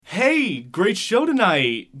Hey, great show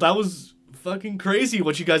tonight. That was fucking crazy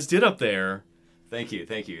what you guys did up there. Thank you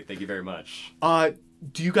very much.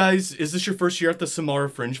 Do you guys, is this your first year at the Samara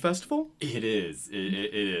Fringe Festival? It is.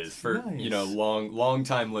 It is. For, Nice. long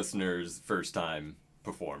time listeners, first time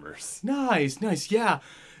performers. Nice, yeah.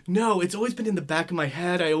 No, it's always been in the back of my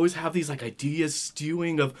head. I always have these like ideas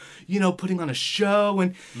stewing of, putting on a show.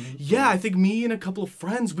 And yeah, I think me and a couple of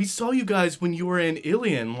friends, we saw you guys when you were in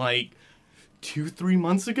Ilion like 2-3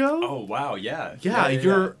 months ago. Oh, wow, yeah.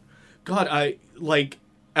 Yeah. God,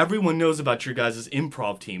 everyone knows about your guys'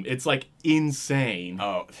 improv team. It's like insane.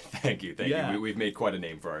 Oh, thank you. Yeah. We've made quite a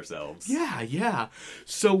name for ourselves. Yeah.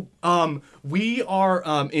 So, we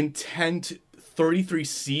are in tent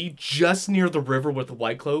 33C, just near the river with the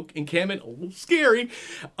White Cloak encampment. A little scary.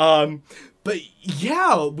 But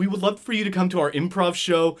yeah, we would love for you to come to our improv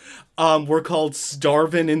show. We're called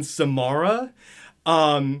Starvin' in Samara.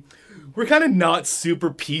 We're kind of not super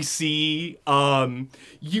PC.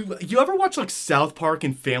 You ever watch like South Park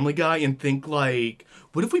and Family Guy and think like,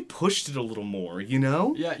 what if we pushed it a little more, Yeah,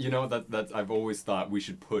 that I've always thought we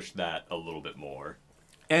should push that a little bit more.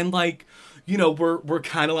 And like, we're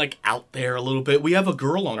kind of like out there a little bit. We have a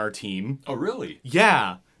girl on our team. Oh, really?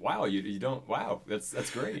 Yeah. Wow, you don't. Wow, that's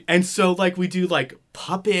great. And so like we do like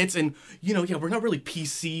puppets and we're not really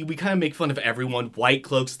PC. We kind of make fun of everyone. White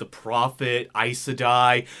Cloaks, the Prophet, Aes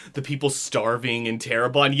Sedai, the people starving in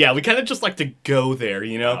Terabon. Yeah, we kind of just like to go there,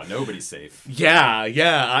 Oh, nobody's safe.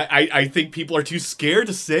 Yeah. I think people are too scared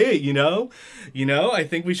to say it, I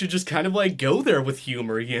think we should just kind of like go there with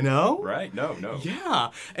humor, Right? No. Yeah.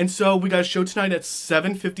 And so we got a show tonight at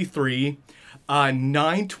 7:53.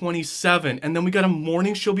 9:27, and then we got a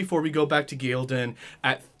morning show before we go back to Galen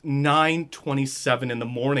at 9:27 in the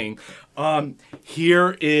morning.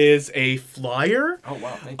 Here is a flyer. Oh,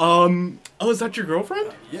 wow, thank you. Is that your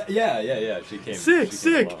girlfriend? Yeah. She came.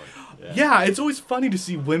 Sick. Along. Yeah, it's always funny to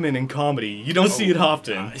see women in comedy. You don't see it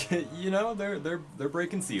often. They're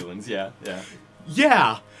breaking ceilings. Yeah.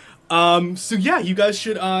 Yeah. So yeah, you guys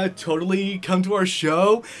should totally come to our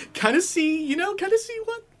show. Kind of see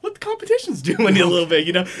what the competition's doing a little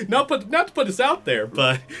bit, Not to put us out there,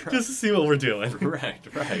 but just to see what we're doing. Right.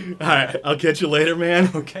 All right, I'll catch you later, man.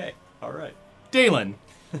 Okay. All right. Dalen.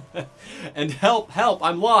 And help,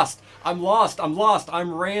 I'm lost. I'm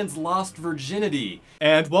Rand's lost virginity.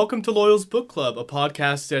 And welcome to Loyal's Book Club, a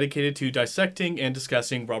podcast dedicated to dissecting and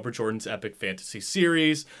discussing Robert Jordan's epic fantasy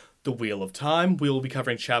series, The Wheel of Time. We will be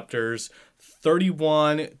covering chapters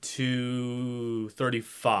 31 to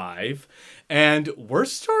 35. And we're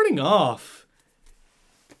starting off.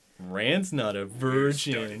 Rand's not a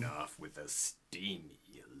virgin. We're starting off with a steamy,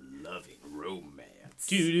 loving romance.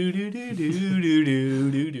 Do.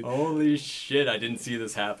 Holy shit, I didn't see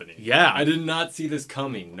this happening. Yeah. I did not see this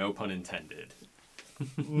coming, no pun intended.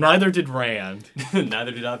 Neither did Rand.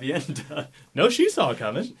 Neither did Avienda. No, she saw it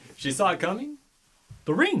coming. She saw it coming?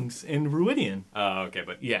 The rings in Ruidian. Oh, okay,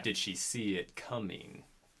 but yeah. Did she see it coming?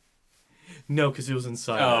 No, because it was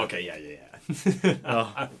inside. Oh, okay, yeah.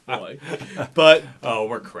 Oh, boy. But... Oh,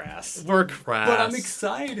 we're crass. But I'm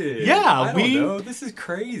excited. Yeah, I don't know. This is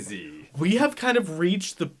crazy. We have kind of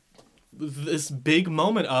reached this big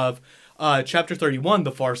moment of chapter 31,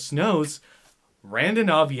 The Far Snows. Rand and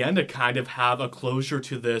Avienda kind of have a closure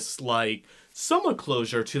to this, like, somewhat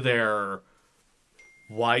closure to their...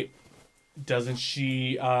 Why doesn't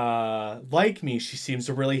she like me? She seems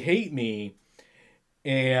to really hate me.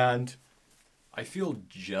 And... I feel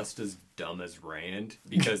just as dumb as Rand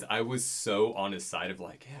because I was so on his side of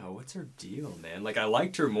like, yeah, what's her deal, man? Like, I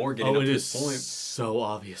liked her more getting up to this point. It is so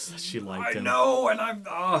obvious that she liked him. I know, and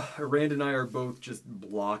Rand and I are both just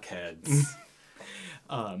blockheads.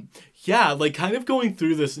 Yeah, like kind of going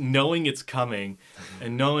through this, knowing it's coming,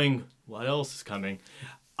 and knowing what else is coming.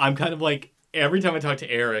 I'm kind of like, every time I talk to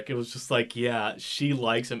Eric, it was just like, yeah, she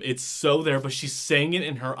likes him. It's so there, but she's saying it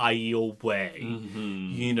in her Aiel way,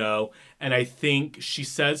 And I think she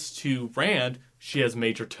says to Rand, she has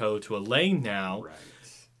major toe to Elaine now. Right.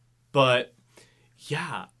 But,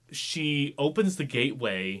 yeah, she opens the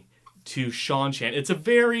gateway to Seanchan. It's a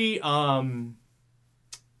very, I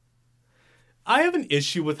have an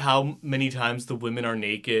issue with how many times the women are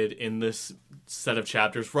naked in this set of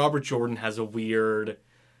chapters. Robert Jordan has a weird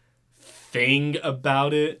thing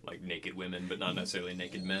about it. Like naked women, but not necessarily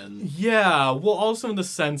naked men. Yeah, well, also in the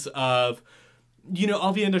sense of,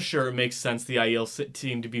 Avienda, sure, it makes sense. The Aiel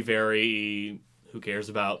seem to be very, who cares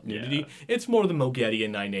about nudity? Yeah. It's more the Mogedi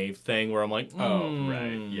and Nynaeve thing where I'm like, oh,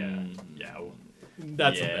 right, yeah.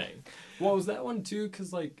 That's the thing. Well, was that one too?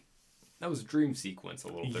 Because, like, that was dream sequence a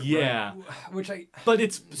little bit, yeah. right? But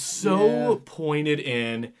it's so pointed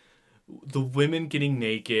in the women getting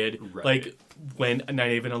naked, Right. like when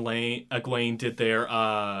Nynaeve and Egwene did their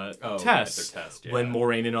test, their test, when yeah.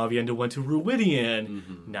 Moraine and Aviendha went to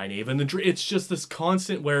Ruidian, Nynaeve and it's just this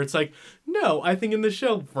constant where it's like, no, I think in the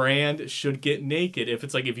show, Rand should get naked. If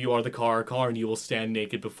it's like, if you are the Karn, you will stand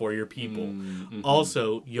naked before your people.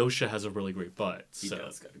 Also, Yosha has a really great butt. He So.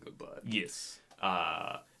 does got a good butt. Yes.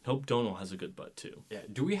 Uh, Hope Donal has a good butt too. yeah.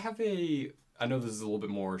 Do we have a? I know this is a little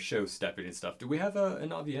bit more show stepping and stuff. Do we have an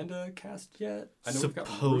Aviendha cast yet? I know we've got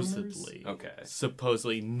rumors. Supposedly. Okay.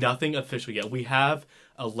 Supposedly, nothing official yet. We have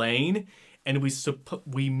Elaine, and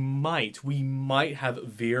we might have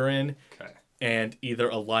Viren Okay. and either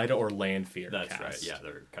Elida or Lanfear. That's cast. right. Yeah,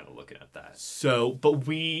 they're kind of looking at that. So, but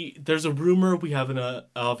there's a rumor we have an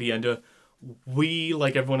Aviendha. We,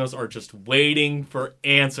 like everyone else, are just waiting for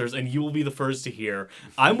answers, and you will be the first to hear.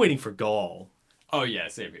 I'm waiting for Gaul. Oh yeah,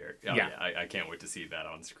 same here. Oh, Yeah. I can't wait to see that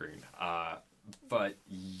on screen. But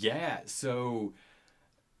yeah, so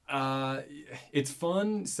it's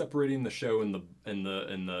fun separating the show and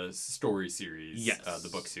the story series, Yes. the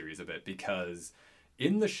book series a bit, because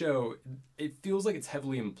in the show it feels like it's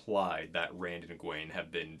heavily implied that Rand and Egwene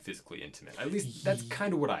have been physically intimate. At least that's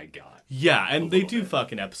kind of what I got. Yeah, and they little do bit.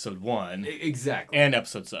 fuck in episode 1 Exactly. and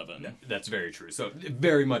episode 7. That's very true. So it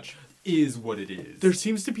very much is what it is. There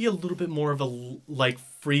seems to be a little bit more of a like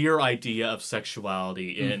freer idea of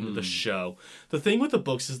sexuality in the show. The thing with the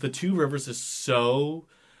books is the Two Rivers is so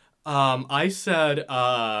I said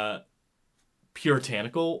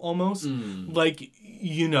puritanical almost. Like,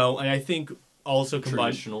 you know, and I think also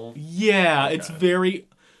combined Traditional. Yeah, Okay. it's very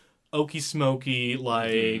okie smoky,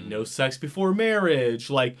 like no sex before marriage.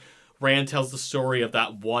 Like Rand tells the story of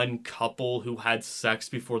that one couple who had sex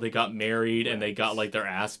before they got married and they got like their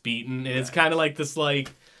ass beaten. And it's kind of like this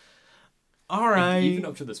like, all right. Even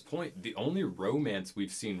up to this point, the only romance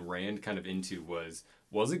we've seen Rand kind of into was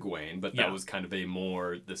Egwene, but that Yeah. was kind of a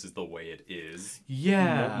more, this is the way it is.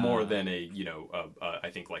 Yeah. More than a, you know, I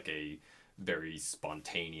think like a very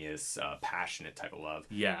spontaneous, passionate type of love.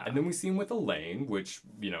 Yeah. And then we see him with Elaine, which,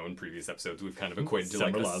 you know, in previous episodes we've kind of equated to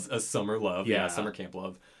like Summer love. a summer love. Yeah. Yeah, summer camp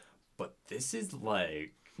love. But this is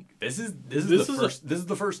like, this is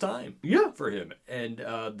the first time. Yeah. For him. And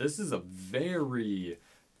this is a very,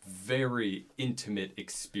 very intimate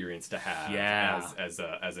experience to have as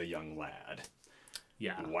a young lad.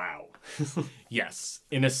 Yeah. Wow. Yes.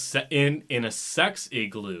 In a sex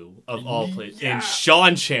igloo of all places. Yeah. In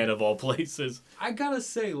Sean Chan of all places. I gotta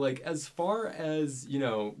say, like, as far as, you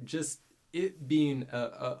know, just it being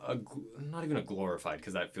not even a glorified,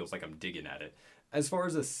 because that feels like I'm digging at it. As far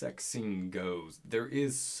as a sex scene goes, there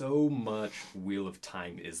is so much Wheel of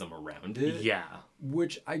Time-ism around it. Yeah.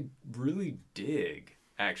 Which I really dig,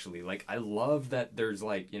 actually. Like, I love that there's,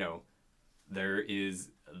 like, you know, there is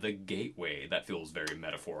the gateway that feels very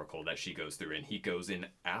metaphorical that she goes through, and he goes in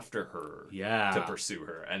after her Yeah. to pursue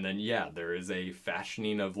her. And then, yeah, there is a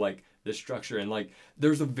fashioning of, like, this structure. And, like,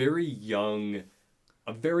 there's a very young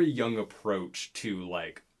approach to,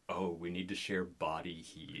 like, oh, we need to share body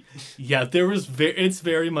heat. Yeah, it's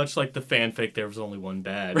very much like the fanfic, there was only one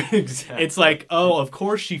bed. Exactly. It's like, oh, of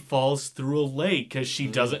course she falls through a lake because she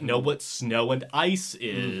doesn't know what snow and ice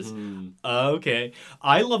is. Okay.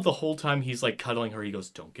 I love the whole time he's like cuddling her, he goes,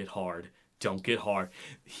 don't get hard. Don't get hard.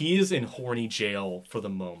 He is in horny jail for the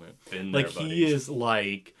moment. Been there, Like, buddy. he is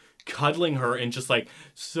like cuddling her and just like,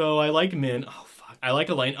 so I like Min. Oh, fuck. I like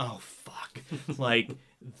Elaine. Oh, fuck. Like,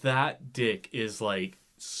 that dick is like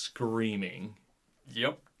screaming.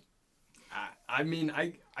 Yep. I mean,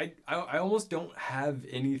 I almost don't have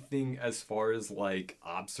anything as far as like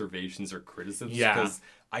observations or criticisms because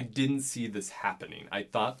I didn't see this happening. I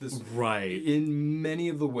thought this Right. in many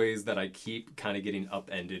of the ways that I keep kind of getting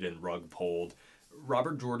upended and rug pulled.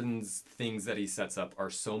 Robert Jordan's things that he sets up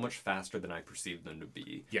are so much faster than I perceive them to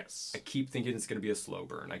be. Yes. I keep thinking it's going to be a slow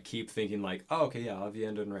burn. I keep thinking like, oh, okay, yeah,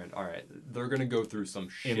 Aviendha and Rand. All right, they're going to go through some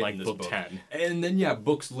shit In like this book 10. And then, yeah,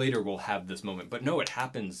 books later will have this moment. But no, it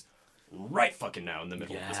happens right fucking now in the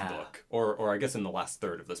middle of this book. Or I guess in the last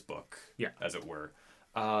third of this book, as it were.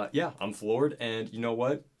 Yeah, I'm floored. And you know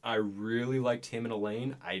what? I really liked him and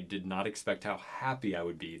Elaine. I did not expect how happy I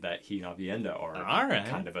would be that he and Aviendha are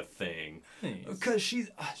kind of a thing. Because she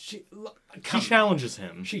challenges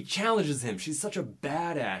him. She challenges him. She's such a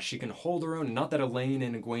badass. She can hold her own. Not that Elaine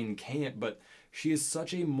and Egwene can't, but she is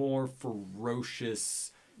such a more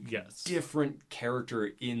ferocious, different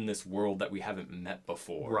character in this world that we haven't met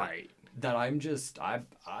before. Right. That I'm just, I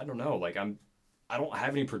don't know, like I don't have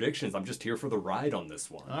any predictions. I'm just here for the ride on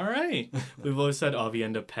this one. All right. We've always said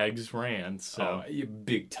Aviendha pegs Rand, so.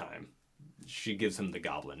 Big time. She gives him the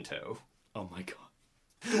goblin toe. Oh my god.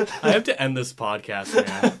 I have to end this podcast,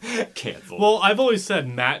 man. Cancel. Well, I've always said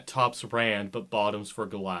Matt tops Rand, but bottoms for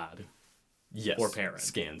Galad. Yes. Or Perrin.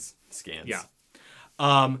 Scans. Yeah.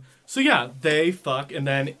 So yeah, they fuck, and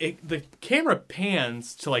then the camera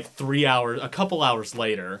pans to like a couple hours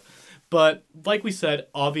later. But like we said,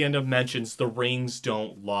 Aviendha mentions the rings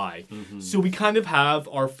don't lie. Mm-hmm. So we kind of have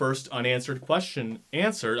our first unanswered question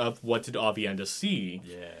answered of what did Aviendha see?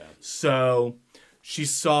 Yeah. So she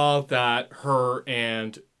saw that her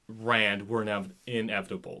and Rand were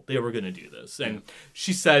inevitable. They were going to do this. And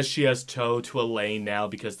she says she has Tow to Elaine now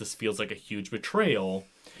because this feels like a huge betrayal.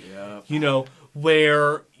 Yeah. You know,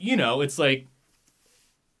 where, you know, it's like,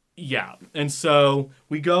 yeah. And so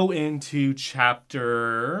we go into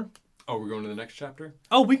chapter... Oh, we're going to the next chapter?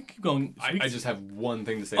 Oh, we can keep going. I just have one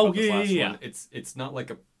thing to say about this last yeah. one. It's not like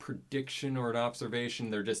a prediction or an observation.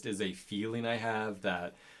 There just is a feeling I have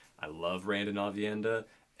that I love Rand and Aviendha,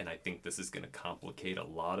 and I think this is going to complicate a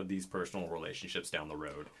lot of these personal relationships down the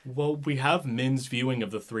road. Well, we have Min's viewing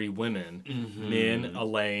of the three women. Mm-hmm. Min,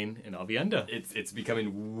 Elaine, and Aviendha. It's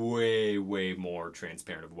becoming way, way more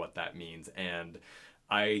transparent of what that means, and...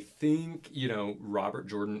 I think, you know, Robert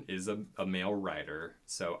Jordan is a male writer,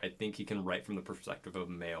 so I think he can write from the perspective of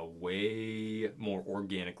a male way more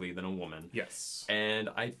organically than a woman. Yes. And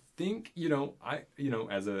I think,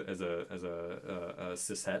 as a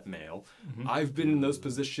cishet male, mm-hmm. I've been in those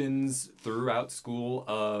positions throughout school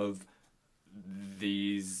of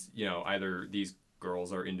these, you know, either these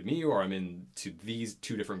girls are into me or I'm into these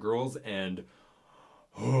two different girls, and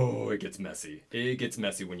oh, it gets messy. It gets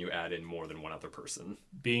messy when you add in more than one other person.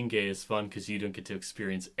 Being gay is fun because you don't get to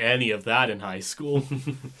experience any of that in high school.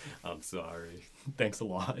 I'm sorry. Thanks a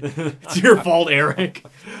lot. It's your fault, Eric.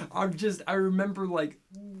 I remember, like,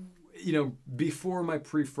 you know, before my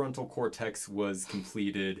prefrontal cortex was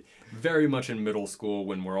completed, very much in middle school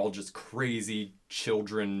when we're all just crazy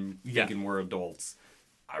children thinking we're adults.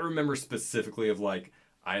 I remember specifically of, like,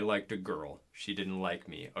 I liked a girl. She didn't like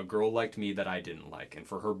me. A girl liked me that I didn't like. And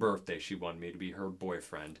for her birthday, she wanted me to be her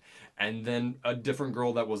boyfriend. And then a different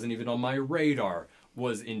girl that wasn't even on my radar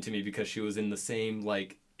was into me because she was in the same,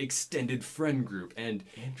 like, extended friend group. And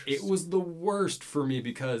it was the worst for me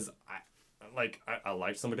because I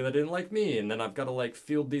liked somebody that didn't like me. And then I've got to, like,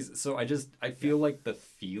 field these. So I feel like the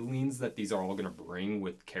feelings that these are all going to bring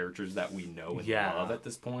with characters that we know and love at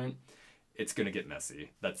this point, it's going to get messy.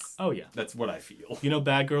 That's what I feel. You know,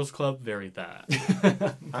 Bad Girls Club? Very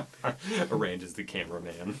that. Arranges the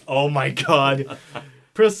cameraman. Oh my god.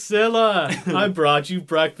 Priscilla, I brought you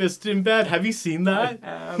breakfast in bed. Have you seen that?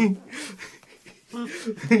 I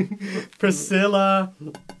have. Priscilla.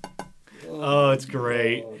 Oh, it's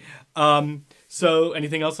great. So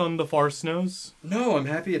anything else on The Far Snows? No, I'm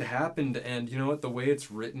happy it happened. And you know what? The way it's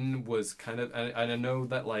written was kind of... I know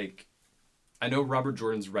that, like... I know Robert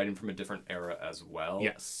Jordan's writing from a different era as well.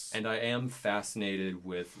 Yes. And I am fascinated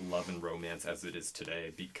with love and romance as it is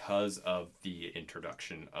today because of the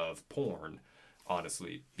introduction of porn,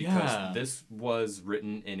 honestly. Because this was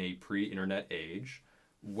written in a pre-internet age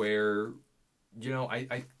where, you know,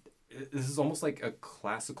 this is almost like a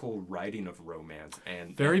classical writing of romance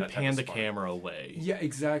and very pan the camera way. Yeah,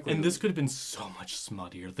 exactly. And this could have been so much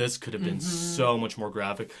smuttier. This could have been so much more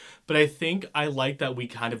graphic. But I think I like that we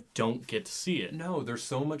kind of don't get to see it. No, there's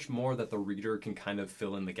so much more that the reader can kind of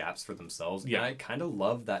fill in the gaps for themselves. Yeah. And I kind of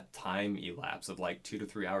love that time elapse of like 2 to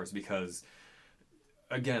 3 hours because,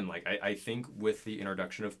 again, like I think with the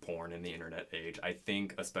introduction of porn in the internet age, I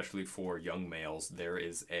think especially for young males, there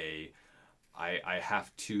is I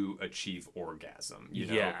have to achieve orgasm, you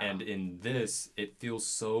know? Yeah. And in this, it feels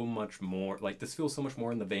so much more, like this feels so much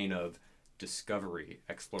more in the vein of discovery,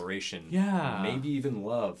 exploration, maybe even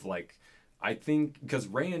love. Like, I think, because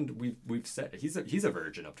Rand, we've said, he's a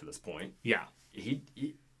virgin up to this point. Yeah. He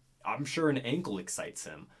I'm sure an ankle excites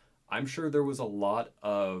him. I'm sure there was a lot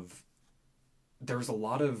of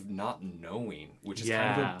not knowing, which is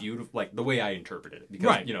kind of a beautiful, like the way I interpreted it.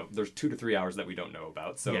 Because, you know, there's 2 to 3 hours that we don't know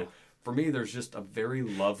about. So for me, there's just a very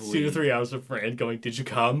lovely... 2 to 3 hours of Rand going, did you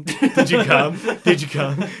come? Did you come? Did you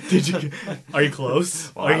come? Did you come? Are you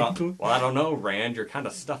close? Well, I don't know, Rand. You're kind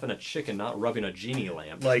of stuffing a chicken, not rubbing a genie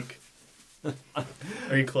lamp. Like,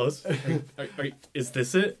 are you close? Is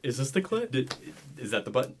this it? Is this the clip? Is that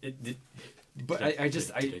the button? But I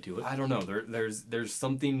do it? I don't know. There's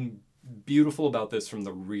something beautiful about this from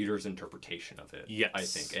the reader's interpretation of it. Yes. I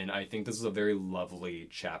think. And I think this is a very lovely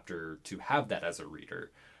chapter to have that as a reader.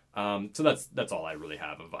 So that's all I really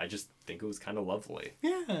have of. I just think it was kind of lovely.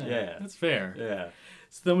 Yeah, that's fair. Yeah.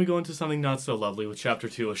 So then we go into something not so lovely with chapter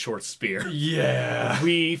 2, A Short Spear. Yeah.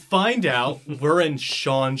 We find out we're in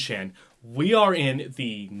Seanchan. We are in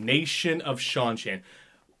the nation of Seanchan.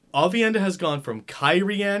 Aviendha has gone from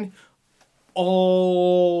Cairhien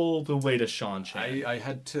all the way to Seanchan. I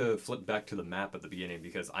had to flip back to the map at the beginning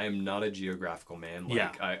because I am not a geographical man.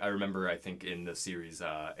 I remember, I think in the series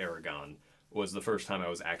Aragon was the first time I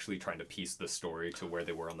was actually trying to piece the story to where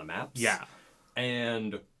they were on the maps. Yeah.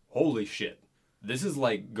 And holy shit. This is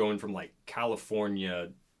like going from like California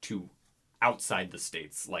to outside the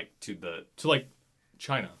states, like to like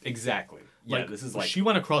China. Exactly. Yeah, like, this is like she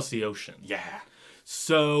went across the ocean. Yeah.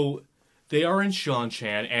 So they are in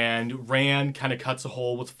Seanchan, and Rand kind of cuts a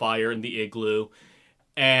hole with fire in the igloo,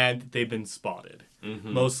 and they've been spotted.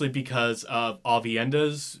 Mm-hmm. Mostly because of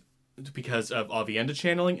Aviendha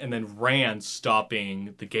channeling, and then Rand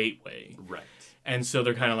stopping the gateway. Right. And so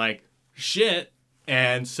they're kind of like, shit.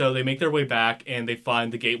 And so they make their way back, and they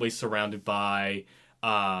find the gateway surrounded by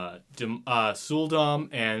Suldam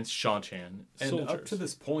and Seanchan soldiers. And up to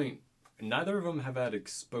this point, neither of them have had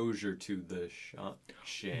exposure to the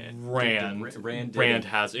Seanchan. Rand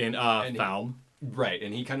has in Falme. Right,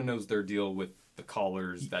 and he kind of knows their deal with the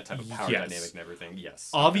collars, that type of power dynamic and everything. Yes.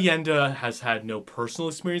 Aviendha has had no personal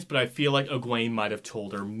experience, but I feel like Egwene might have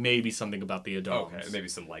told her maybe something about the Adams. Okay, maybe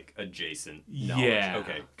some like adjacent knowledge. Yeah.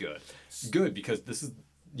 Okay, good. Good, because this is,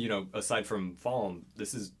 aside from Falme,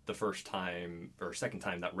 this is the first time or second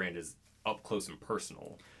time that Rand is up close and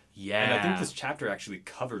personal. Yeah. And I think this chapter actually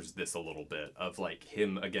covers this a little bit of like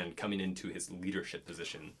him again coming into his leadership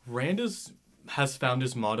position. Rand has found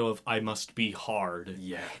his motto of I must be hard.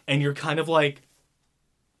 Yeah. And you're kind of like,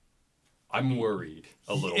 I'm worried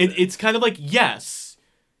a little bit. It's kind of like, yes,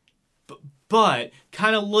 but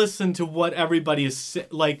kind of listen to what everybody is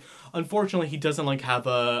like. Unfortunately, he doesn't like have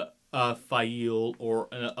a Faile or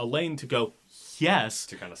a Lane to go, yes,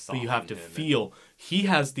 to kind of but you have to feel. He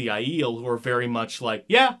has the Aiel who are very much like,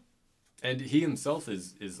 yeah. And he himself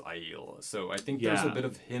is Aiel. So I think there's a bit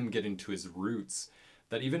of him getting to his roots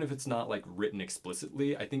that even if it's not like written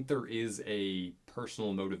explicitly, I think there is a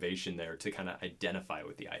personal motivation there to kind of identify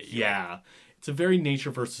with the Aiel. Yeah. It's a very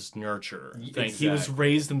nature versus nurture thing. Exactly. He was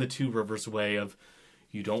raised in the Two Rivers way of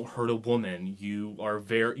you don't hurt a woman, you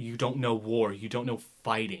don't know war, you don't know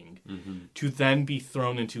fighting. Mm-hmm. To then be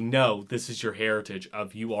thrown into, no, this is your heritage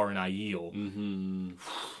of you are an Aiel. Mm-hmm.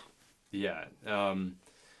 Yeah.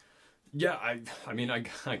 Yeah, I mean, I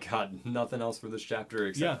got nothing else for this chapter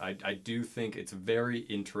except I do think it's very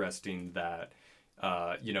interesting that,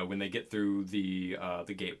 when they get through the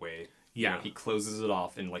gateway, he closes it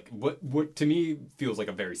off in like what to me feels like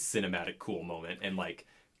a very cinematic, cool moment, and like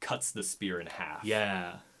cuts the spear in half.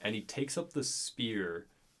 Yeah, and he takes up the spear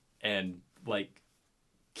and like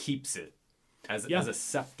keeps it as a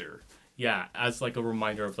scepter. Yeah, as like a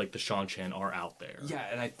reminder of like the Seanchan are out there. Yeah,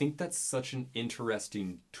 and I think that's such an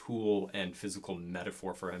interesting tool and physical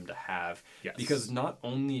metaphor for him to have. Yes. Because not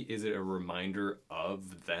only is it a reminder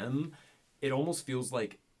of them, it almost feels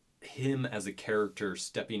like him as a character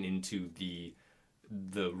stepping into the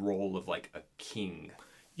role of like a king.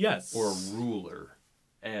 Yes. Or a ruler.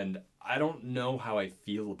 And I don't know how I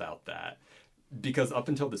feel about that. Because up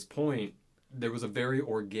until this point, there was a very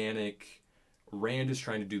organic... Rand is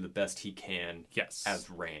trying to do the best he can as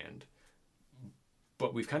Rand.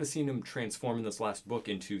 But we've kind of seen him transform in this last book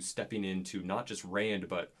into stepping into not just Rand,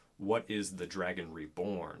 but what is the Dragon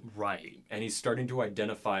Reborn. Right. And he's starting to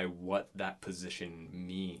identify what that position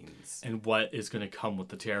means. And what is going to come with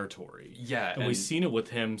the territory. Yeah. And we've seen it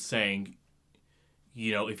with him saying,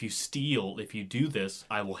 if you steal, if you do this,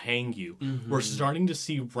 I will hang you. Mm-hmm. We're starting to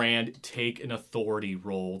see Rand take an authority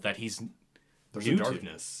role that he's... There's a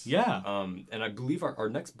darkness. Yeah. And I believe our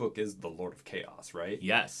next book is The Lord of Chaos, right?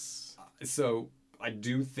 Yes. So I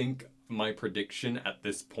do think my prediction at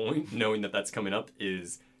this point, knowing that that's coming up,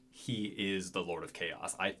 is he is the Lord of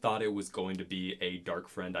Chaos. I thought it was going to be a Dark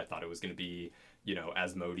Friend. I thought it was going to be,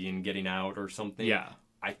 Asmodean getting out or something. Yeah.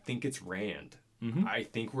 I think it's Rand. Mm-hmm. I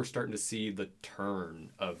think we're starting to see the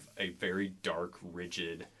turn of a very dark,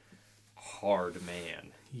 rigid, hard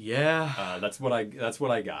man. Yeah. That's what I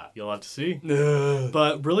got. You'll have to see.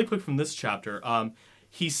 But really quick from this chapter,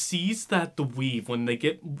 he sees that the weave, when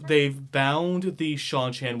they've bound the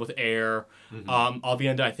Seanchan with air. Mm-hmm.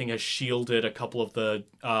 Aviendha, I think, has shielded a couple of the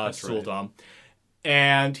Suldam. Right.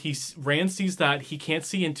 And Rand sees that he can't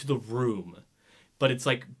see into the room, but it's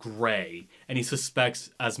like gray, and he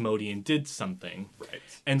suspects Asmodean did something. Right.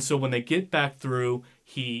 And so when they get back through,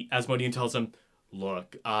 Asmodean tells him,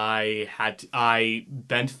 look, I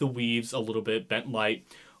bent the weaves a little bit, bent light,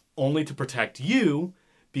 only to protect you,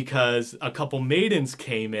 because a couple maidens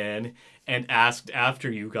came in and asked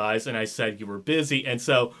after you guys, and I said you were busy. And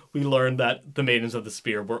so we learned that the Maidens of the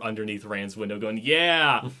Spear were underneath Rand's window going,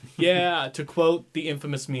 yeah, yeah, to quote the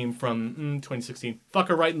infamous meme from 2016, fuck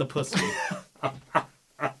her right in the pussy.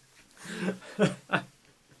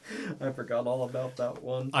 I forgot all about that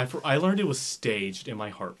one. I learned it was staged and my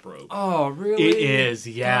heart broke. Oh, really? It is,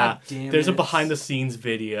 yeah. God damn There's a it. behind-the-scenes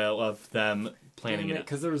video of them planning it.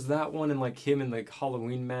 Because there was that one and like him in the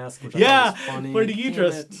Halloween mask, which I Yeah, thought was funny. where do you Damn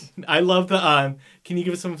dress? it. I love the can you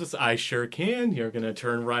give us some of this? I sure can. You're gonna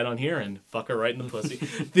turn right on here and fuck her right in the pussy.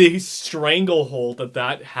 The stranglehold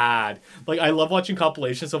that had. Like, I love watching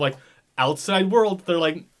compilations of like outside world. They're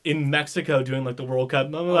like in Mexico doing like the World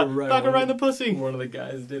Cup. Right. Fuck her right in the pussy. One of the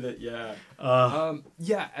guys did it, yeah.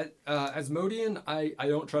 Asmodean, I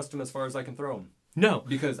don't trust him as far as I can throw him. No.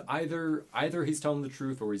 Because either he's telling the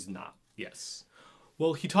truth or he's not. Yes.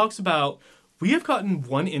 Well, he talks about, we have gotten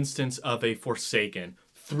one instance of a Forsaken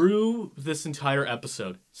through this entire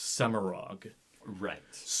episode, Semirog. Right.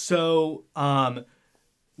 So,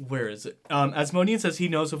 where is it? Asmodean says he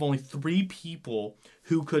knows of only 3 people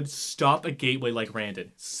who could stop a gateway like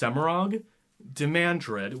Randon. Semirog,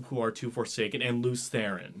 Demandred, who are 2 Forsaken, and Lews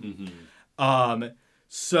Therin. Mm-hmm.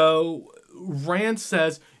 So Rand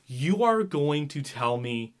says, you are going to tell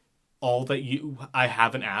me all that I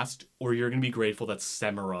haven't asked, or you're going to be grateful that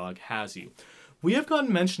Semirog has you. We have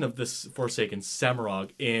gotten mention of this Forsaken Semirog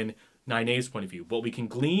in Nynaeve's point of view. What we can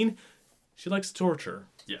glean, she likes torture.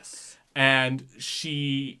 Yes. And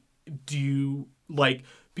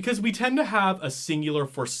because we tend to have a singular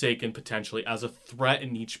Forsaken potentially as a threat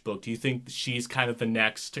in each book. Do you think she's kind of the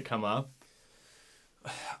next to come up?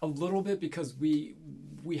 A little bit, because we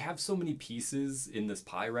have so many pieces in this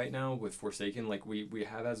pie right now with Forsaken. Like we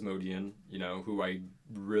have Asmodean, who I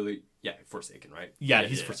really Forsaken, right? Yeah,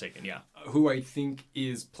 he's Forsaken, yeah. Who I think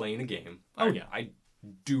is playing a game. Yeah. I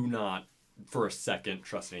do not for a second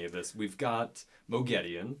trust any of this. We've got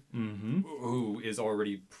Moghedien, who is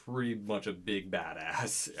already pretty much a big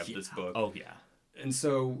badass of this book. Oh yeah. And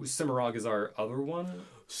so Semirog is our other one.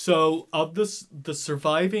 So of the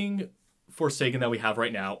surviving Forsaken that we have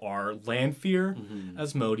right now are Lanfear,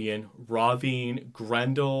 Asmodean, Ravine,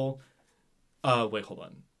 Grendel. Wait, hold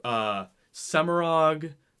on.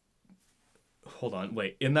 Semirog. Hold on,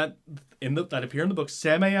 wait. That appear in the book,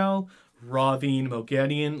 Samael, Ravine,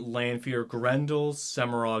 Moghedien, Lanfear, Grendel,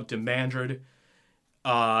 Semirog, Demandred,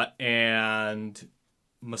 and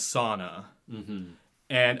Masana. Mm-hmm.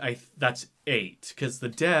 And that's 8, because the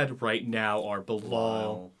dead right now are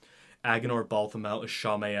Bilal, Agenor, Balthamel,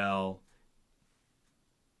 Ishamael.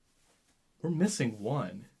 We're missing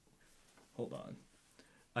 1. Hold on.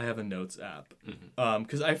 I have a notes app.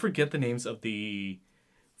 Because I forget the names of the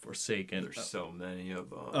Forsaken. There's so many of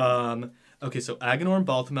them. Okay, so Agenor and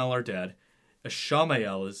Balthamel are dead.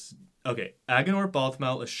 Ishamael is... Okay, Agenor,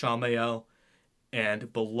 Balthamel, Ishamael,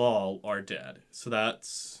 and Bilal are dead. So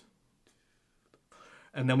that's...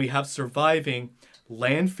 And then we have surviving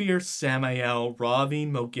Lanfear, Samael,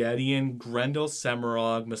 Ravine, Moghedien, Grendel,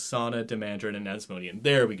 Semirog, Masana, Demandred, and Asmodean.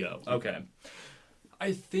 There we go. Okay.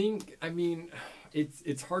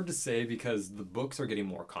 It's hard to say because the books are getting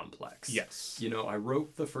more complex. Yes. I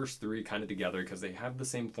wrote the first 3 kind of together because they have the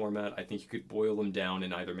same format. I think you could boil them down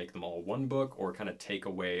and either make them all one book or kind of take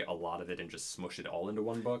away a lot of it and just smush it all into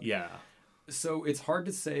one book. Yeah. So it's hard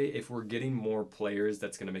to say if we're getting more players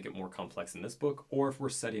that's going to make it more complex in this book or if we're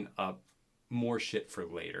setting up more shit for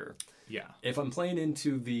later. Yeah. If I'm playing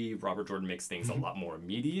into the Robert Jordan makes things a lot more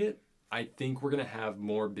immediate, I think we're going to have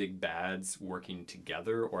more big bads working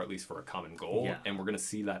together, or at least for a common goal, and we're going to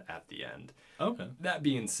see that at the end. Okay. That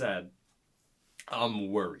being said,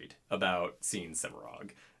 I'm worried about seeing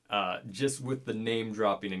Semirog. Just with the name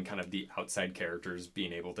dropping and kind of the outside characters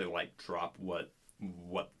being able to drop what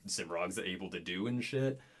Semirog's able to do and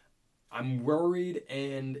shit, I'm worried,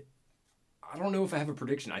 and I don't know if I have a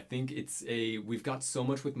prediction. I think we've got so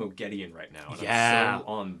much with Moghedien right now. And I'm so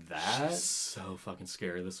on that. So fucking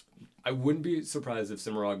scary. I wouldn't be surprised if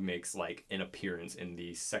Semirog makes an appearance in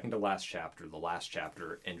the second to last chapter, the last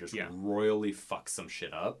chapter, and just royally fucks some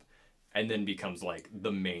shit up, and then becomes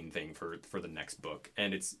the main thing for the next book.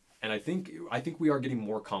 And I think we are getting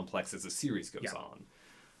more complex as the series goes on.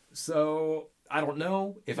 So I don't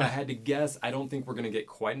know. If I had to guess, I don't think we're gonna get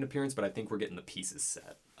quite an appearance, but I think we're getting the pieces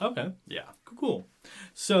set. Okay. Yeah. Cool.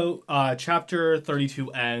 So, chapter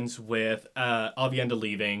 32 ends with Aviendha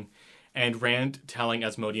leaving and Rand telling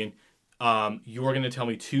Asmodean, you're going to tell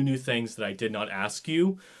me 2 new things that I did not ask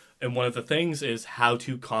you. And one of the things is how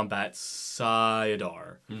to combat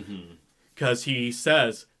saidar. Because he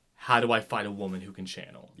says, how do I fight a woman who can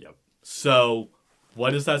channel? Yep. So,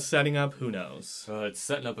 What is that setting up? Who knows? It's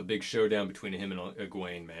setting up a big showdown between him and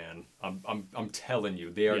Egwene, man. I'm telling you,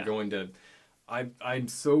 they are going to. I'm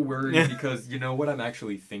so worried because you know what I'm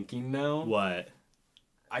actually thinking now? What?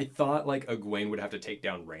 I thought like Egwene would have to take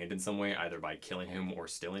down Rand in some way, either by killing him or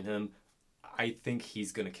stealing him. I think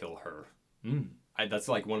he's gonna kill her. That's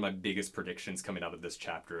like one of my biggest predictions coming out of this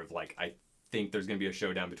chapter of like, I think there's gonna be a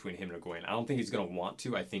showdown between him and Egwene. I don't think he's gonna want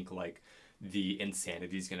to. I think like the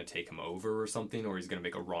insanity is gonna take him over or something, or he's gonna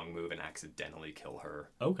make a wrong move and accidentally kill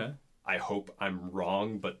her. Okay. I hope I'm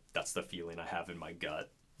wrong, but that's the feeling I have in my gut.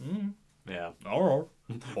 Yeah. All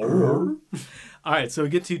right, so we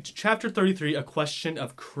get to chapter 33, A Question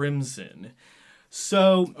of Crimson.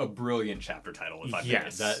 So a brilliant chapter title, if I may.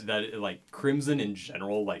 Yes. That like Crimson in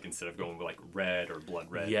general, like instead of going with like red or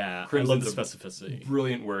blood red. Yeah, Crimson's I love the specificity.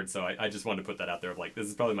 Brilliant word, so I just wanted to put that out there of like, this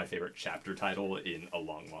is probably my favorite chapter title in a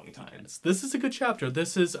long, long time. Yes, this is a good chapter.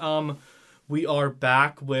 This is we are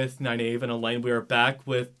back with Nynaeve and Elaine. We are back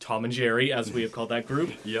with Tom and Jerry, as we have called that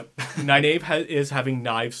group. Yep. Nynaeve is having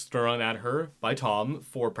knives thrown at her by Tom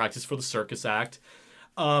for practice for the circus act.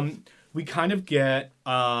 We kind of get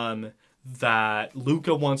that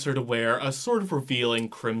Luca wants her to wear a sort of revealing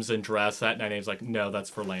crimson dress that Nynaeve's like, no, that's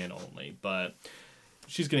for Lan only. But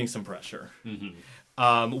she's getting some pressure.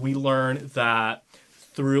 We learn that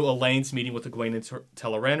through Elaine's meeting with Egwene and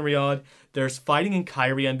Tel'aran'rhiod, there's fighting in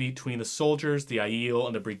Cairhien between the soldiers, the Aiel,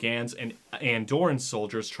 and the Brigands, and Andoran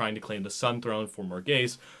soldiers trying to claim the Sun Throne for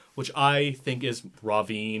Morghese, which I think is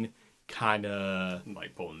Ravine kind of...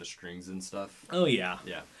 like pulling the strings and stuff. Oh, yeah.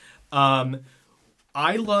 Yeah.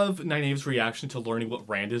 I love Nynaeve's reaction to learning what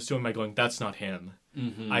Rand is doing by going, that's not him.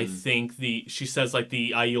 I think she says like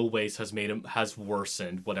the Aiel waste has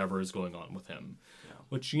worsened whatever is going on with him.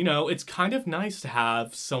 Which, you know, it's kind of nice to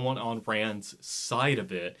have someone on Rand's side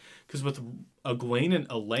of it. Because with Egwene and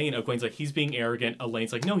Elaine, Egwene's like, he's being arrogant.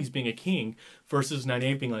 Elaine's like, no, he's being a king. Versus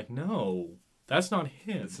Nynaeve being like, no, that's not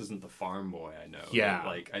him. This isn't the farm boy I know. Yeah.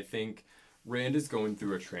 Like, I think Rand is going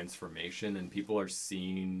through a transformation, and people are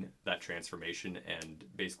seeing that transformation and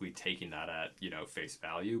basically taking that at, you know, face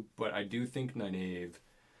value. But I do think Nynaeve...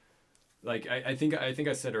 like, I think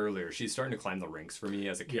I said earlier, she's starting to climb the ranks for me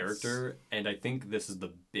as a character, and I think this is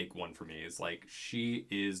the big one for me, is, like, she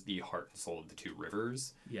is the heart and soul of the Two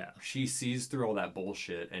Rivers. Yeah. She sees through all that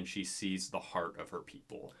bullshit, and she sees the heart of her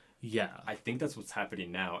people. Yeah. I think that's what's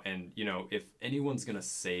happening now, and, you know, if anyone's gonna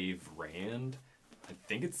save Rand, I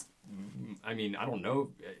think it's... I mean, I don't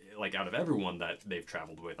know, like, out of everyone that they've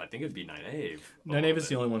traveled with, I think it'd be Nynaeve. Nynaeve is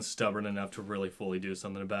the only one stubborn enough to really fully do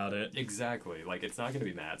something about it. Exactly. Like, it's not going to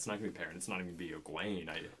be Matt. It's not going to be Perrin. It's not going to be Egwene.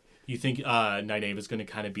 You think Nynaeve is going to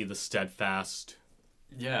kind of be the steadfast...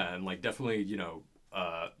 Yeah, and, like, definitely, you know,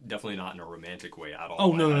 definitely not in a romantic way at all.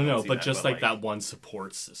 Oh, no, but just like that one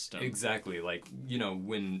support system. Exactly. Like, you know,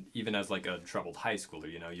 when, even as, like, a troubled high schooler,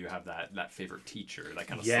 you know, you have that favorite teacher that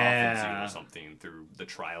kind of softens you or something through the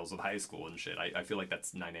trials of high school and shit. I feel like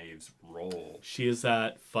that's Nynaeve's role. She is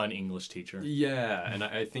that fun English teacher. Yeah, and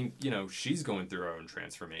I think, you know, she's going through her own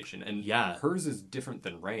transformation, and hers is different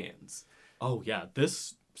than Rand's. Oh, yeah.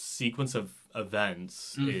 This sequence of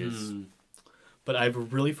events is... But I have a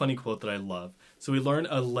really funny quote that I love. So we learn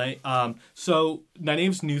so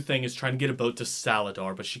Nynaeve's new thing is trying to get a boat to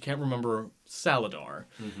Saladar, but she can't remember Saladar.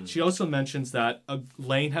 She also mentions that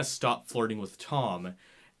Elaine has stopped flirting with Tom.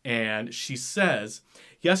 And she says,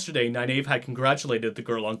 yesterday Nynaeve had congratulated the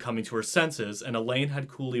girl on coming to her senses, and Elaine had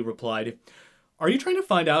coolly replied, "Are you trying to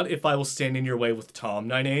find out if I will stand in your way with Tom,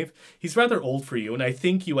 Nynaeve? He's rather old for you, and I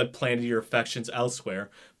think you had planted your affections elsewhere.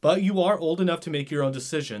 But you are old enough to make your own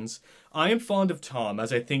decisions. I am fond of Tom,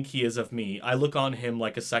 as I think he is of me. I look on him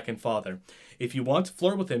like a second father. If you want to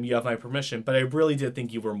flirt with him, you have my permission, but I really did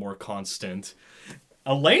think you were more constant."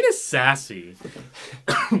 Elaine is sassy.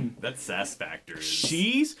 That sass factor is...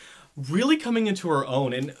 She's really coming into her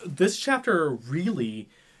own, and this chapter really,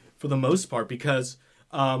 for the most part, because...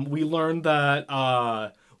 we learned that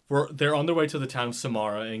they're on their way to the town of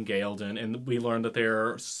Samara in Gaelden, and we learned that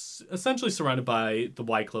they're essentially surrounded by the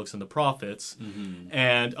White Cloaks and the Prophets.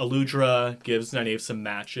 And Aludra gives Nynaeve some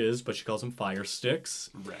matches, but she calls them fire sticks.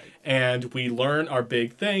 Right. And we learn our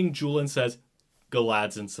big thing. Juilin says,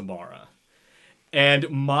 "Galad's in Samara." And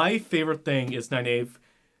my favorite thing is Nynaeve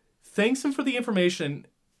thanks him for the information,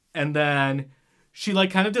 and then... she,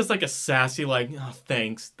 like, kind of does, like, a sassy, like, "Oh,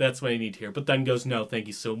 thanks, that's what I need here." But then goes, "No, thank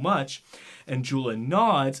you so much." And Juilin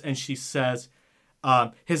nods, and she says,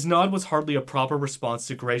 his nod was hardly a proper response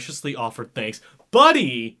to graciously offered thanks.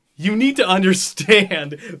 Buddy, you need to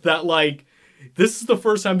understand that, like, this is the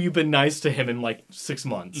first time you've been nice to him in like 6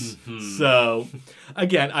 months. Mm-hmm. So,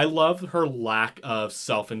 again, I love her lack of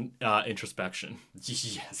self introspection.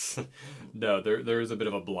 Yes. No, there is a bit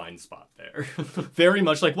of a blind spot there. Very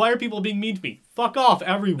much like, why are people being mean to me? Fuck off,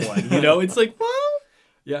 everyone. You know, it's like, well...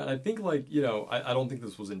 Yeah, I think, like, you know, I don't think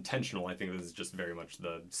this was intentional. I think this is just very much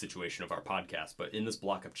the situation of our podcast. But in this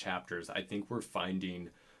block of chapters, I think we're finding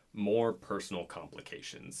more personal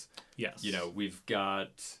complications. Yes. You know, we've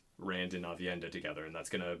got Rand and Aviendha together, and that's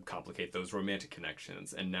going to complicate those romantic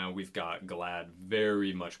connections. And now we've got Galad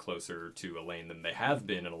very much closer to Elaine than they have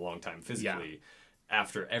been in a long time physically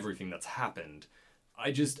after everything that's happened.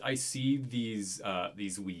 I see these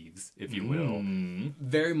weaves, if you will,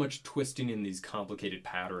 very much twisting in these complicated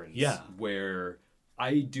patterns. Yeah. Where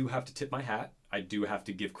I do have to tip my hat. I do have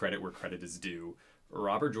to give credit where credit is due.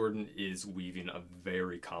 Robert Jordan is weaving a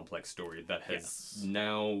very complex story that has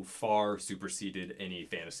now far superseded any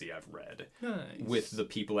fantasy I've read. Nice. With the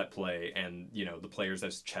people at play and, you know, the players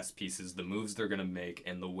as chess pieces, the moves they're going to make,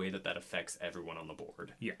 and the way that affects everyone on the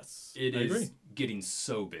board. Yes. I agree. Getting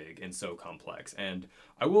so big and so complex. And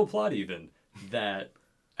I will applaud even that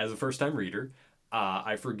as a first-time reader,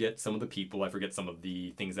 I forget some of the people, I forget some of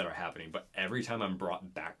the things that are happening, but every time I'm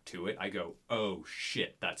brought back to it, I go, oh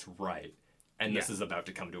shit, that's right. And this is about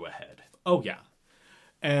to come to a head. Oh, yeah.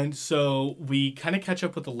 And so we kind of catch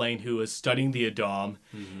up with Elaine, who is studying the Adam.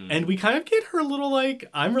 Mm-hmm. And we kind of get her a little like,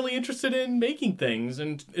 I'm really interested in making things.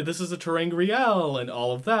 And this is a Terangriel and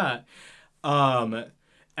all of that.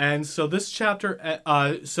 And so this chapter,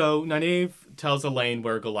 so Nynaeve tells Elaine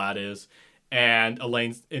where Galad is. And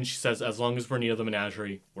she says, as long as we're near the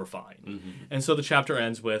menagerie, we're fine. Mm-hmm. And so the chapter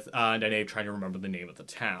ends with Nynaeve trying to remember the name of the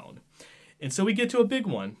town. And so we get to a big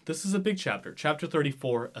one. This is a big chapter. Chapter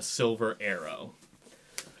 34, A Silver Arrow.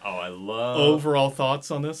 Oh, I love... Overall thoughts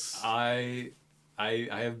on this? I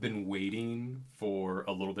have been waiting for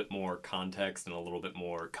a little bit more context and a little bit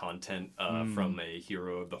more content from a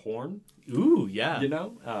Hero of the Horn. Ooh, yeah. You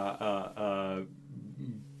know?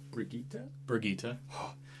 Brigitte.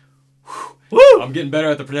 Woo! I'm getting better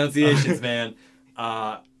at the pronunciations, man.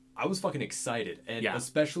 I was fucking excited. And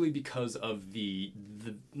especially because of the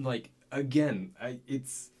like... Again, I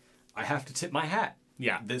have to tip my hat.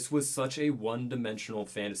 Yeah. This was such a one-dimensional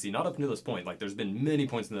fantasy. Not up to this point. Like, there's been many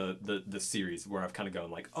points in the series where I've kind of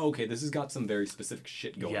gone like, oh, okay, this has got some very specific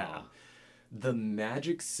shit going on. The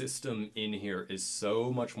magic system in here is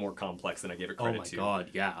so much more complex than I gave it credit to. Oh my god,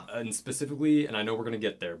 yeah. And specifically, and I know we're going to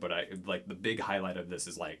get there, but the big highlight of this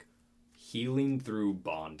is, like, healing through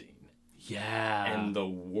bonding. Yeah. And the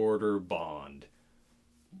warder bond.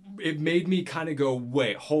 It made me kind of go,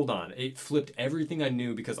 wait, hold on. It flipped everything I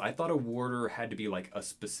knew because I thought a warder had to be like a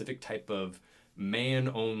specific type of man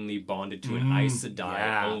only bonded to an Aes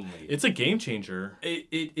Sedai only. It's a game changer.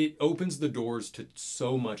 It opens the doors to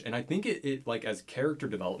so much. And I think it like as character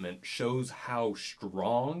development shows how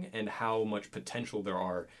strong and how much potential there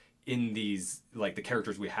are in these, like the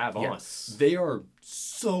characters we have on. They are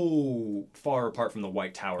so far apart from the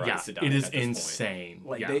White Tower Aes Sedai. It is insane.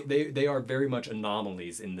 Like they are very much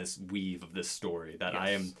anomalies in this weave of this story that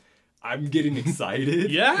I'm getting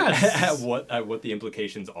excited at what the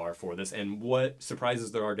implications are for this and what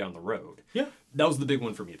surprises there are down the road. Yeah. That was the big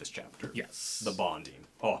one for me this chapter. Yes. The bonding.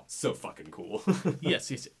 Oh, so fucking cool. yes.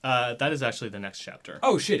 That is actually the next chapter.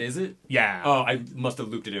 Oh shit, is it? Yeah. Oh, I must have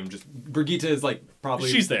looped it in. Just Brigitte is like probably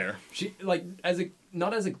she's there. She like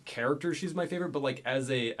not as a character, she's my favorite, but like as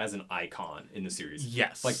an icon in the series.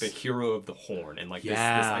 Yes. Like the hero of the horn and like this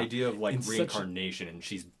idea of like reincarnation and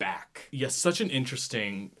she's back. Yes, such an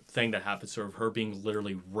interesting thing that happens to her being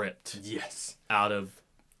literally ripped. Yes. Out of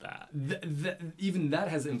that. Even that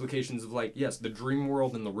has implications of like, yes, the dream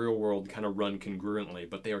world and the real world kind of run congruently,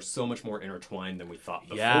 but they are so much more intertwined than we thought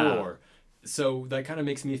before. Yeah. So that kind of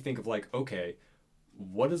makes me think of like, okay,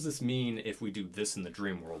 what does this mean if we do this in the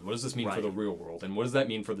dream world? What does this mean for the real world? And what does that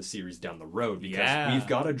mean for the series down the road? Because we've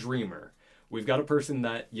got a dreamer. We've got a person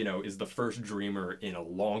that, you know, is the first dreamer in a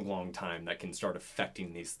long, long time that can start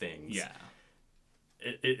affecting these things. Yeah.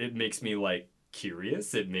 It makes me like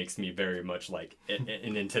curious. It makes me very much like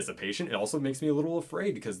in anticipation. It also makes me a little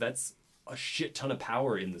afraid because that's a shit ton of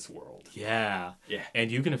power in this world. Yeah. Yeah. And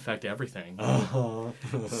you can affect everything.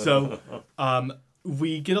 So,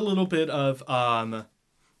 we get a little bit of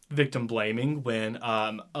victim blaming when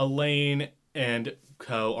Elaine and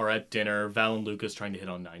co are at dinner. Val and Lucas trying to hit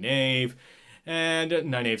on Nynaeve. And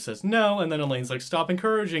Nynaeve says no. And then Elaine's like, stop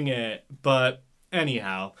encouraging it. But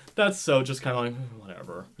anyhow, that's so just kind of like,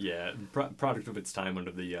 whatever. Yeah, product of its time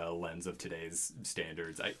under the lens of today's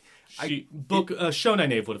standards. Show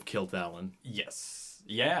Nynaeve would have killed Valen. Yes.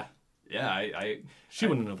 Yeah. Yeah, She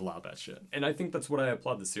wouldn't have allowed that shit. And I think that's what I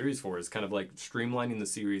applaud the series for, is kind of like streamlining the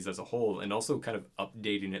series as a whole and also kind of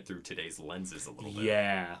updating it through today's lenses a little bit.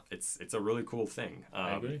 Yeah. It's a really cool thing.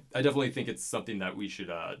 I agree. I definitely think it's something that we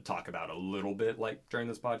should talk about a little bit like during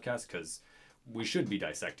this podcast, because we should be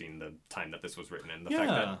dissecting the time that this was written and the fact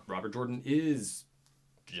that Robert Jordan is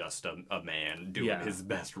just a man doing his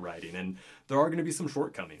best writing, and there are going to be some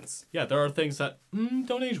shortcomings. Yeah, there are things that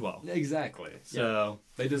don't age well. Exactly. So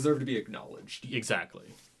they deserve to be acknowledged. Exactly.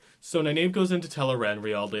 So Nynaeve goes into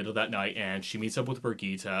Tel'aran'rhiod later that night, and she meets up with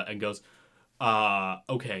Birgitte and goes,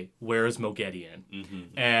 okay, where is Moghedien?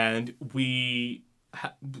 Mm-hmm. And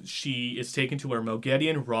she is taken to where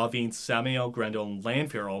Moghedien, Ravine, Samael, Grendel, and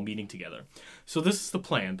Lanfear are all meeting together. So this is the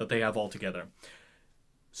plan that they have all together.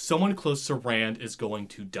 Someone close to Rand is going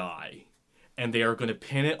to die, and they are going to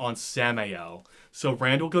pin it on Samael. So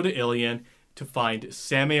Rand will go to Ilion to find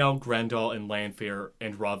Samael, Grendel, and Lanfear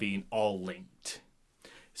and Ravine all linked,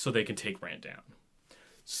 so they can take Rand down.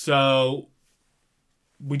 So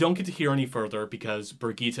we don't get to hear any further because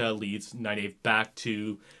Birgitte leads Nynaeve back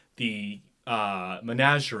to the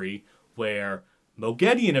menagerie where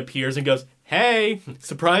Moghedien appears and goes, "Hey,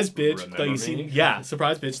 surprise, bitch! Thought you seen? Yeah,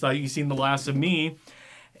 surprise, bitch! Thought you seen the last of me."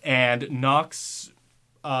 And knocks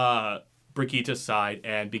Brigitte aside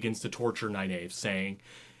and begins to torture Nynaeve, saying,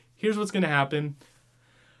 "Here's what's going to happen.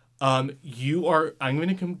 I'm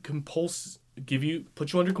going to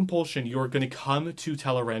put you under compulsion. You're going to come to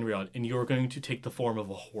Tel'aran'rhiod, and you're going to take the form of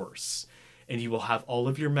a horse. And you will have all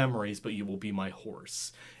of your memories, but you will be my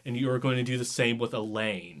horse. And you are going to do the same with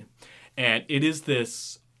Elaine." And it is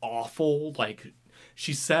this awful, like,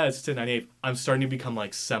 she says to Nynaeve, "I'm starting to become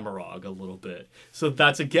like Semirog a little bit." So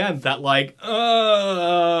that's, again, that like,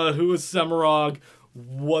 who is Semirog?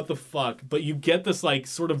 What the fuck? But you get this like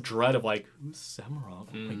sort of dread of like, who's Semirog?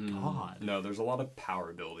 Oh my god. No, there's a lot of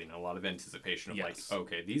power building, a lot of anticipation of like,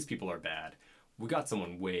 okay, these people are bad. We got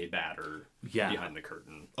someone way badder behind the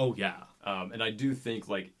curtain. Oh, yeah. And I do think,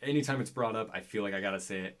 like, anytime it's brought up, I feel like I gotta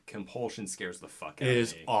say it, compulsion scares the fuck out of me. It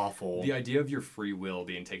is awful. The idea of your free will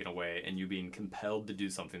being taken away and you being compelled to do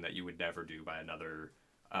something that you would never do by another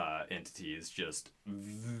entity is just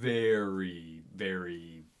very,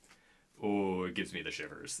 very... Oh, it gives me the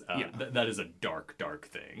shivers. That is a dark, dark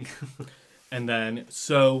thing. And then,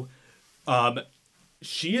 so...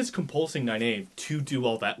 she is compulsing Nynaeve to do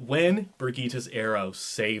all that when Birgitte's arrow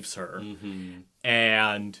saves her. Mm-hmm.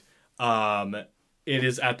 And it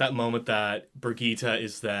is at that moment that Birgitte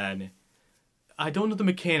is then... I don't know the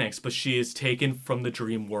mechanics, but she is taken from the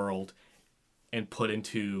dream world and put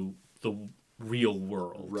into the real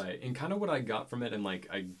world. Right. And kind of what I got from it, and like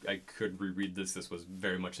I could reread this. This was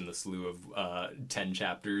very much in the slew of 10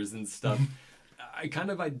 chapters and stuff. I kind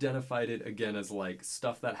of identified it again as like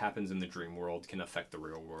stuff that happens in the dream world can affect the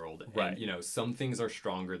real world. Right. And, some things are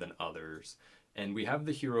stronger than others. And we have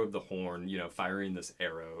the hero of the horn, firing this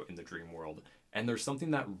arrow in the dream world. And there's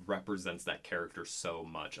something that represents that character so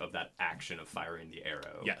much, of that action of firing the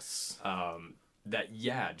arrow. Yes. That,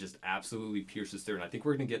 just absolutely pierces through. And I think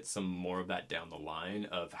we're going to get some more of that down the line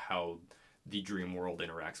of how the dream world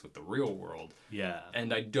interacts with the real world. Yeah.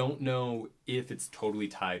 And I don't know if it's totally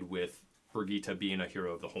tied with Birgitte being a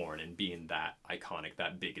hero of the horn and being that iconic,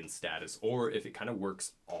 that big in status, or if it kind of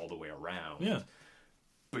works all the way around. Yeah.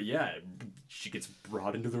 But she gets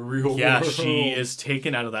brought into the real world. Yeah, she is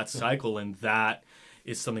taken out of that cycle, and that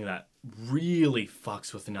is something that really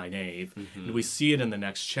fucks with Nynaeve. Mm-hmm. And we see it in the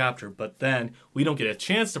next chapter, but then we don't get a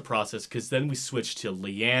chance to process because then we switch to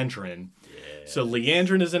Liandrin. Yes. So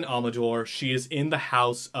Liandrin is in Amador. She is in the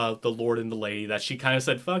house of the Lord and the Lady that she kind of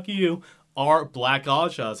said, "Fuck you." Our Black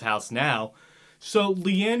Aja's house now. So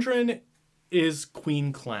Liandrin is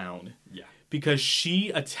Queen Clown. Yeah. Because she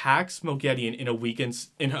attacks Moghedien in a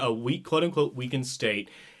weak, quote unquote, weakened state.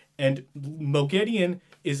 And Moghedien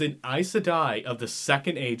is an Aes Sedai of the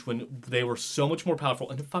Second Age when they were so much more powerful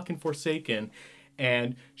and fucking Forsaken.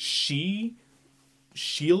 And she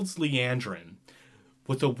shields Liandrin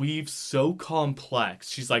with a weave so complex.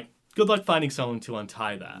 She's like, good luck finding someone to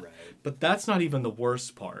untie that. Right. But that's not even the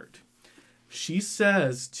worst part. She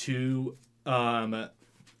says to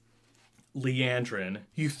Liandrin,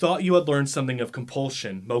 "You thought you had learned something of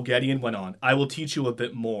compulsion," Moghedien went on. "I will teach you a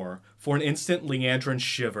bit more." For an instant, Liandrin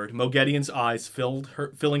shivered. Moghedien's eyes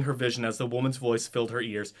filling her vision as the woman's voice filled her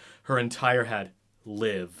ears, her entire head.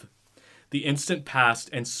 "Live." The instant passed,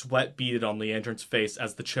 and sweat beaded on Liandrin's face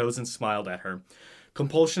as the Chosen smiled at her.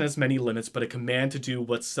 Compulsion has many limits, but a command to do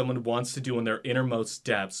what someone wants to do in their innermost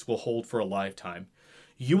depths will hold for a lifetime.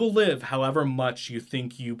 You will live however much you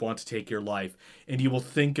think you want to take your life, and you will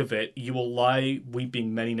think of it. You will lie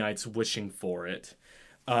weeping many nights wishing for it.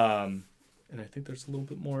 And I think there's a little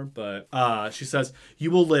bit more, but she says,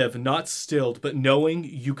 "You will live, not stilled, but knowing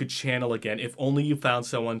you could channel again, if only you found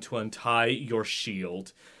someone to untie your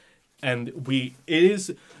shield." And here's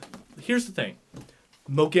the thing.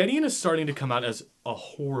 Moghedien is starting to come out as a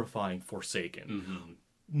horrifying Forsaken.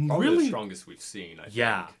 Mm-hmm. Probably really, the strongest we've seen, I think.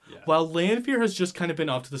 Yeah. While Lanfear has just kind of been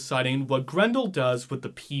off to the side, and what Grendel does with the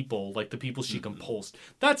people, like the people she compulsed,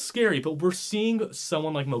 that's scary, but we're seeing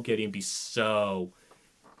someone like Moghedien be so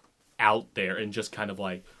out there and just kind of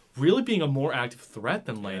like really being a more active threat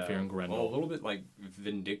than Lanfear and Grendel. Well, a little bit like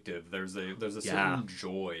vindictive. There's a certain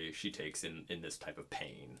joy she takes in this type of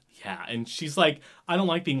pain. Yeah, and she's like, I don't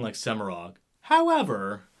like being like Semirhage.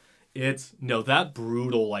 However, it's that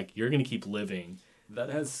brutal, like, you're gonna keep living. That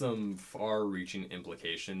has some far-reaching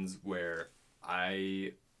implications where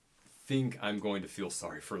I think I'm going to feel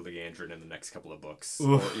sorry for Liandrin in the next couple of books.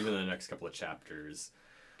 Oof. Or even the next couple of chapters.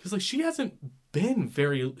 Because, like, she hasn't been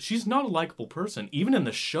she's not a likable person. Even in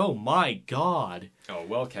the show, my God. Oh,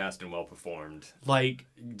 well cast and well performed. Like,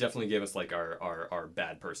 definitely gave us, like, our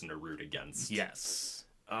bad person to root against. Yes.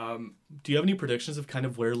 Do you have any predictions of kind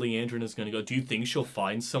of where Liandrin is going to go? Do you think she'll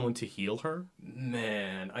find someone to heal her?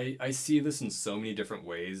 Man, I see this in so many different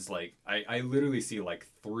ways. Like, I literally see, like,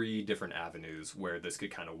 3 different avenues where this could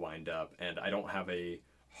kind of wind up. And I don't have a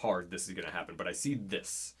hard this is going to happen, but I see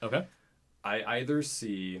this. Okay. I either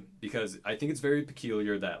see, because I think it's very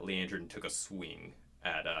peculiar that Liandrin took a swing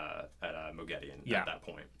at Moghedien at that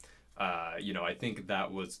point. I think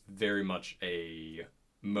that was very much a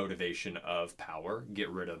motivation of power. Get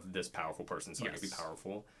rid of this powerful person so I can be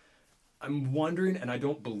powerful. I'm wondering, and I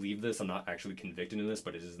don't believe this, I'm not actually convicted in this,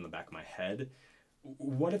 but it is in the back of my head.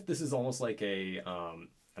 What if this is almost like a,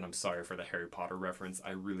 and I'm sorry for the Harry Potter reference,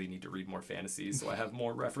 I really need to read more fantasies so I have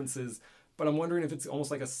more references. But I'm wondering if it's almost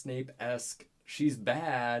like a Snape-esque, she's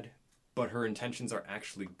bad, but her intentions are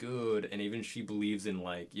actually good, and even she believes in,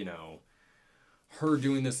 like, her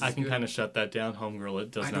doing this is I can kind of shut that down, homegirl.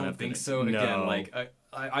 It does not have to. I don't think so. No. Again, like,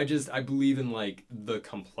 I believe in, like, the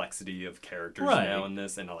complexity of characters now in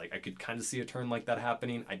this, and, like, I could kind of see a turn like that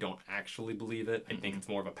happening. I don't actually believe it. I think it's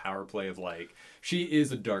more of a power play of, like, she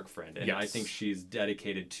is a dark friend, and I think she's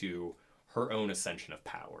dedicated to her own ascension of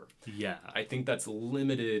power. Yeah. I think that's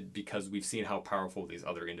limited because we've seen how powerful these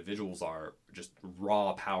other individuals are. Just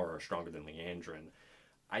raw power are stronger than Liandrin.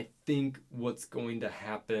 I think what's going to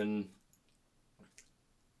happen,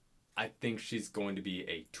 I think she's going to be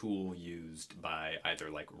a tool used by either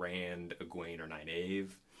like Rand, Egwene, or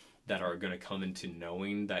Nynaeve that are going to come into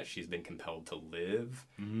knowing that she's been compelled to live,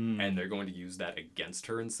 and they're going to use that against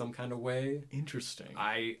her in some kind of way. Interesting.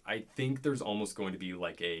 I think there's almost going to be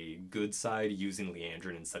like a good side using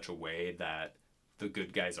Liandrin in such a way that the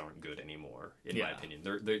good guys aren't good anymore, in my opinion.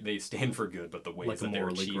 They stand for good, but the ways that they're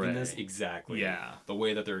achieving this, the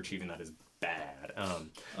way that they're achieving that is bad.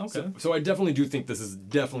 Okay. So I definitely do think this is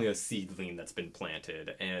definitely a seedling that's been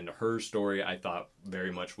planted, and her story I thought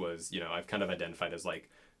very much was, I've kind of identified as like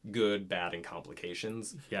good, bad, and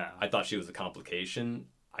complications. Yeah. I thought she was a complication.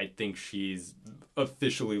 I think she's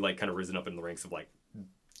officially like kind of risen up in the ranks of like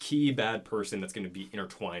key bad person that's going to be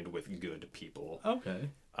intertwined with good people. Okay.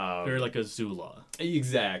 Very like a Zula.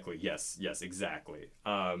 Exactly. Yes, exactly.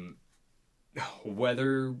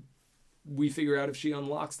 Whether we figure out if she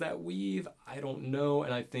unlocks that weave, I don't know.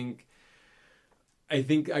 And I think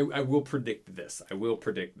I will predict this.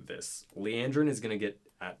 Liandrin is going to get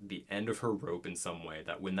at the end of her rope in some way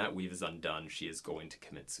that when that weave is undone, she is going to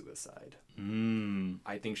commit suicide.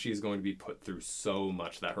 I think she is going to be put through so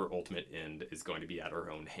much that her ultimate end is going to be at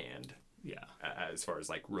her own hand. Yeah. As far as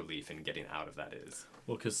like relief and getting out of that is.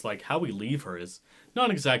 Well, because like how we leave her is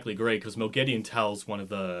not exactly great, because Moghedien tells one of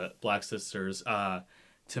the Black Sisters,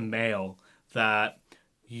 Tamael, that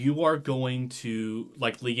you are going to,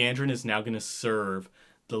 like, Liandrin is now going to serve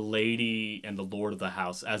the lady and the lord of the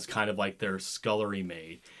house as kind of like their scullery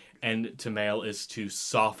maid, and Tamael is to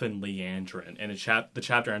soften Liandrin. And the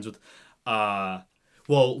chapter ends with,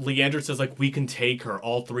 Liandrin says, like, we can take her,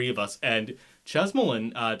 all 3 of us, and Chesmal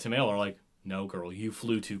and Tamael are like, no, girl, you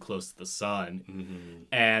flew too close to the sun. Mm-hmm.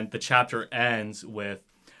 And the chapter ends with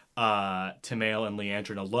Tamael and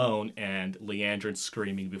Liandrin alone, and Liandrin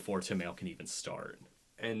screaming before Tamael can even start.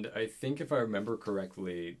 And I think if I remember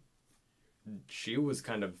correctly, she was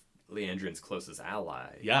kind of Liandrin's closest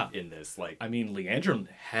ally in this. Like, I mean, Liandrin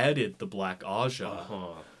headed the Black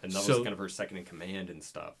Aja. And that was kind of her second in command and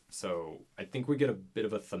stuff. So I think we get a bit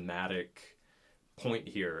of a thematic point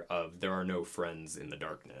here of there are no friends in the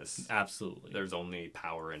darkness. Absolutely. There's only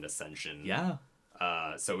power and ascension. Yeah.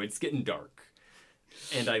 So it's getting dark.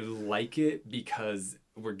 And I like it because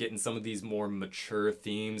we're getting some of these more mature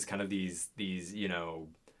themes, kind of these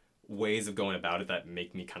ways of going about it that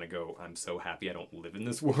make me kind of go, I'm so happy I don't live in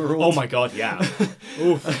this world. Oh my god, yeah.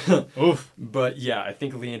 Oof. Oof. But yeah, I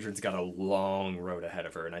think Liandrin's got a long road ahead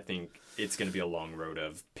of her, and I think it's going to be a long road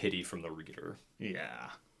of pity from the reader.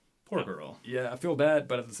 Yeah. Poor girl. Yeah, I feel bad,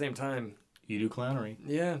 but at the same time... You do clownery.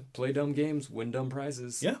 Yeah, play dumb games, win dumb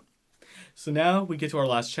prizes. Yeah. So now we get to our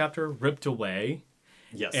last chapter, Ripped Away.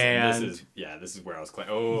 Yes, and this is where I was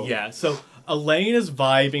oh. Yeah, so Elaine is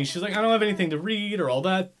vibing. She's like, I don't have anything to read or all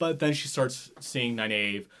that, but then she starts seeing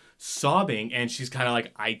Nynaeve sobbing, and she's kind of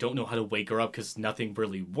like, I don't know how to wake her up because nothing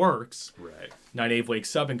really works. Right. Nynaeve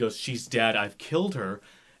wakes up and goes, she's dead, I've killed her.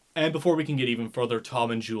 And before we can get even further,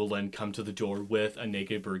 Tom and Julian come to the door with a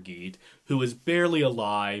naked Birgitte, who is barely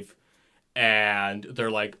alive, and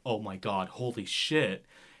they're like, oh my god, holy shit.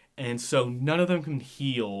 And so none of them can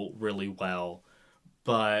heal really well.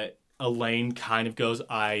 But Elaine kind of goes,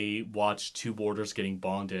 I watched 2 warders getting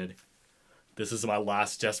bonded. This is my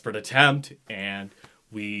last desperate attempt. And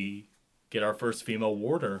we get our first female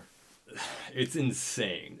warder. It's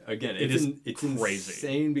insane. Again, it's crazy.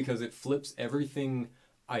 Insane because it flips everything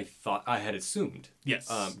I thought I had assumed.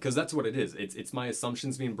 Yes. Because that's what it is. It's my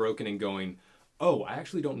assumptions being broken and going, oh, I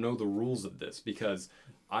actually don't know the rules of this, because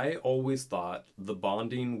I always thought the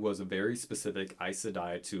bonding was a very specific Aes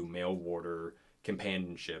Sedai to male warder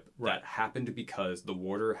companionship that happened because the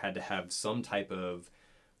warder had to have some type of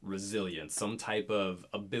resilience, some type of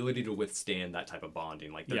ability to withstand that type of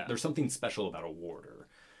bonding. Like there's something special about a warder.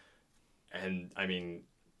 And I mean,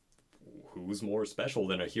 who's more special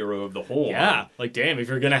than a hero of the Horn? Yeah, like damn, if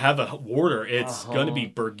you're gonna have a warder, it's gonna be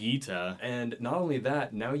Birgitte. And not only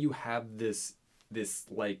that, now you have this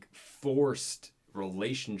like forced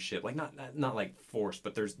relationship, like not like forced,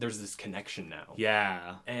 but there's this connection now.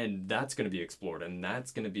 Yeah. And that's going to be explored, and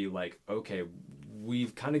that's going to be like, okay,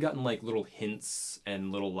 we've kind of gotten like little hints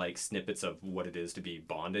and little like snippets of what it is to be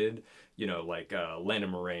bonded, like Lana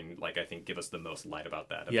Moraine, like I think give us the most light about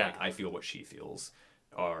that of, like, I feel what she feels,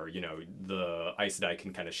 or the Aes Sedai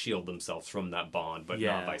can kind of shield themselves from that bond, but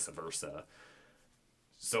not vice versa.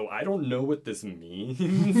 So I don't know what this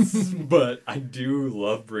means, but I do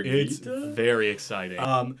love Brigitte. It's very exciting.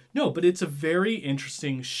 No, but it's a very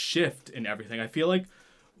interesting shift in everything. I feel like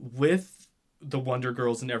with the Wonder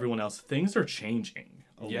Girls and everyone else, things are changing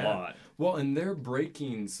a lot. Well, and they're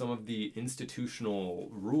breaking some of the institutional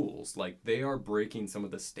rules. Like, they are breaking some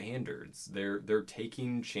of the standards. They're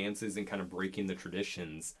taking chances and kind of breaking the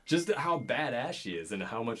traditions. Just how badass she is, and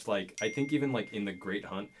how much, like, I think even, like, in The Great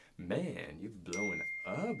Hunt, man, you're blowing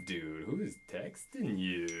up, dude. Who is texting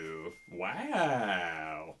you?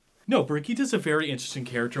 Wow. No, Brigitte's a very interesting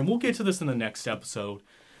character, and we'll get to this in the next episode,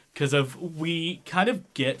 because we kind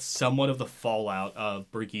of get somewhat of the fallout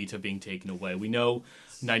of Birgitte being taken away. We know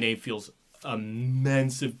Nynaeve feels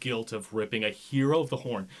immense guilt of ripping a hero of the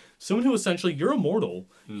Horn. Someone who essentially, you're immortal.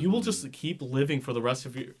 Mm-hmm. You will just keep living for the rest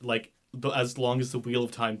of your, like, as long as the Wheel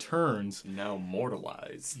of Time turns. Now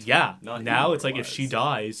mortalized. Yeah. Now it's like if she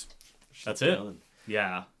dies, that's it. Done.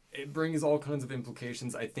 Yeah. It brings all kinds of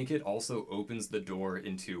implications. I think it also opens the door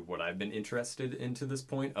into what I've been interested in to this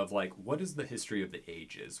point of, like, what is the history of the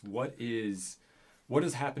ages? What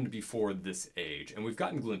has happened before this age? And we've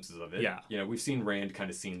gotten glimpses of it. Yeah. We've seen Rand kind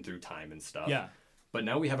of seen through time and stuff. Yeah. But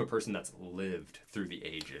now we have a person that's lived through the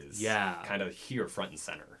ages. Yeah. Kind of here front and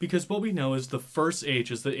center. Because what we know is the first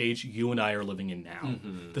age is the age you and I are living in now.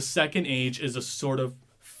 Mm-hmm. The second age is a sort of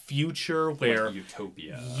future where... Like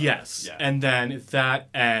utopia. Yes. Yeah. And then that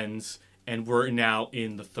ends, and we're now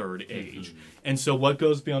in the third age. Mm-hmm. And so what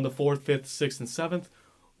goes beyond the 4th, 5th, 6th, and 7th,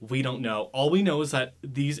 we don't know. All we know is that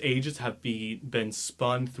these ages have been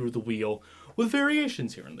spun through the wheel with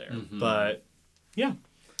variations here and there. Mm-hmm. But, yeah.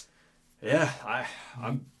 Yeah,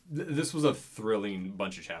 this was a thrilling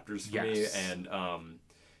bunch of chapters for me, and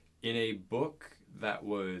in a book that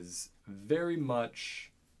was very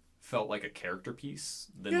much felt like a character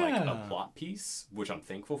piece than like a plot piece, which I'm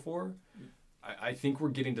thankful for. I think we're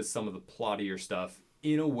getting to some of the plottier stuff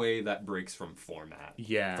in a way that breaks from format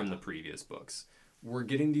from the previous books. We're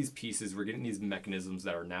getting these pieces, we're getting these mechanisms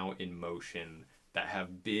that are now in motion that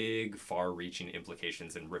have big, far-reaching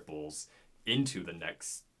implications and ripples into the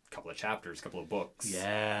next couple of chapters, couple of books.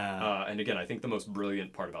 Yeah. And again, I think the most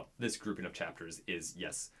brilliant part about this grouping of chapters is,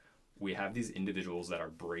 yes, we have these individuals that are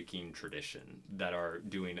breaking tradition, that are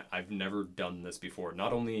doing, I've never done this before,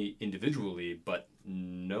 not only individually, but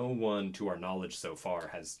no one to our knowledge so far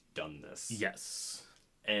has done this. Yes.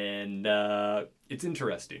 And it's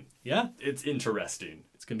interesting. Yeah. It's interesting.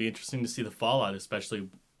 It's going to be interesting to see the fallout, especially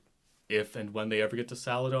if and when they ever get to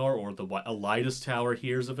Saladar or the Elidus Tower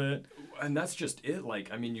hears of it. And that's just it.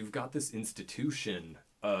 Like, I mean, you've got this institution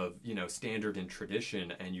of, you know, standard and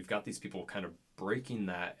tradition, and you've got these people kind of breaking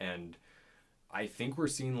that, and I think we're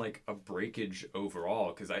seeing, like, a breakage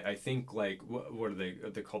overall, because I think, like, what are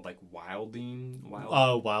they're called, like, Wilders?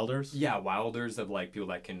 Yeah, Wilders, of, like, people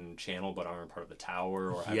that can channel but aren't part of the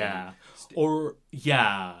tower. Or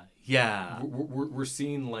We're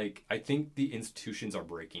seeing, like, I think the institutions are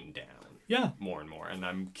breaking down. Yeah. More and more, and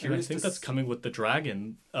I'm curious. And I think that's coming with the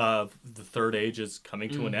dragon. The Third Age is coming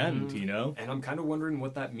to an end, you know? And I'm kind of wondering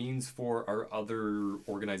what that means for our other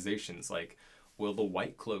organizations, like, will the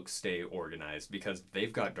White Cloaks stay organized? Because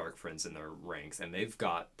they've got Dark Friends in their ranks, and they've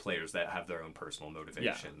got players that have their own personal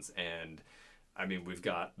motivations. Yeah. And, I mean, we've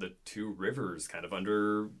got the Two Rivers kind of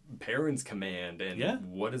under Perrin's command, and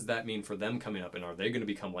what does that mean for them coming up? And are they going to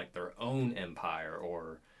become, like, their own empire?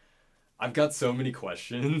 Or... I've got so many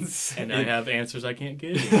questions. And I have answers I can't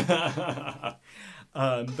give. But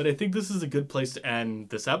I think this is a good place to end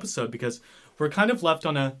this episode, because we're kind of left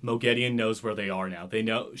on a Moghedien knows where they are now.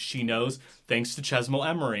 She knows, thanks to Chesmal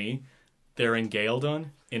Emery, they're in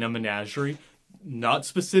Gaeldon, in a menagerie. Not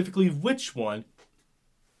specifically which one,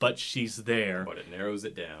 but she's there. But it narrows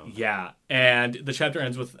it down. Yeah. And the chapter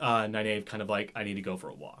ends with Nynaeve kind of like, I need to go for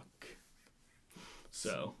a walk.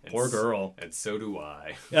 So, poor girl. And so do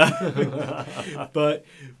I. But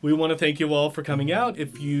we want to thank you all for coming out.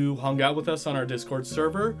 If you hung out with us on our Discord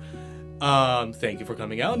server, thank you for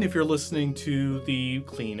coming out. And if you're listening to the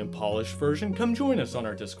clean and polished version, come join us on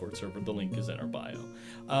our Discord server. The link is in our bio.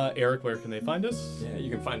 Eric, where can they find us? Yeah, you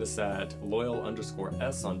can find us at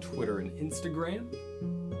loyal_s on Twitter and Instagram.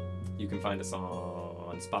 You can find us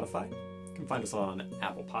on Spotify. You can find us on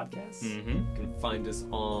Apple Podcasts. Mm-hmm. You can find us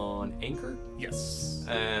on Anchor. Yes.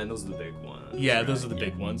 And those are the big ones. Yeah, right? Those are the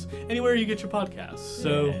big ones. Anywhere you get your podcasts.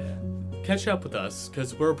 So catch up with us,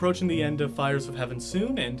 because we're approaching the end of Fires of Heaven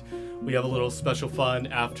soon, and we have a little special fun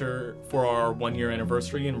for our 1-year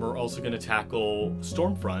anniversary, and we're also going to tackle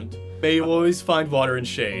Stormfront. May you always find water and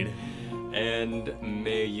shade. And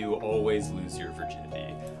may you always lose your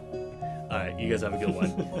virginity. All right, you guys have a good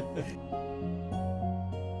one.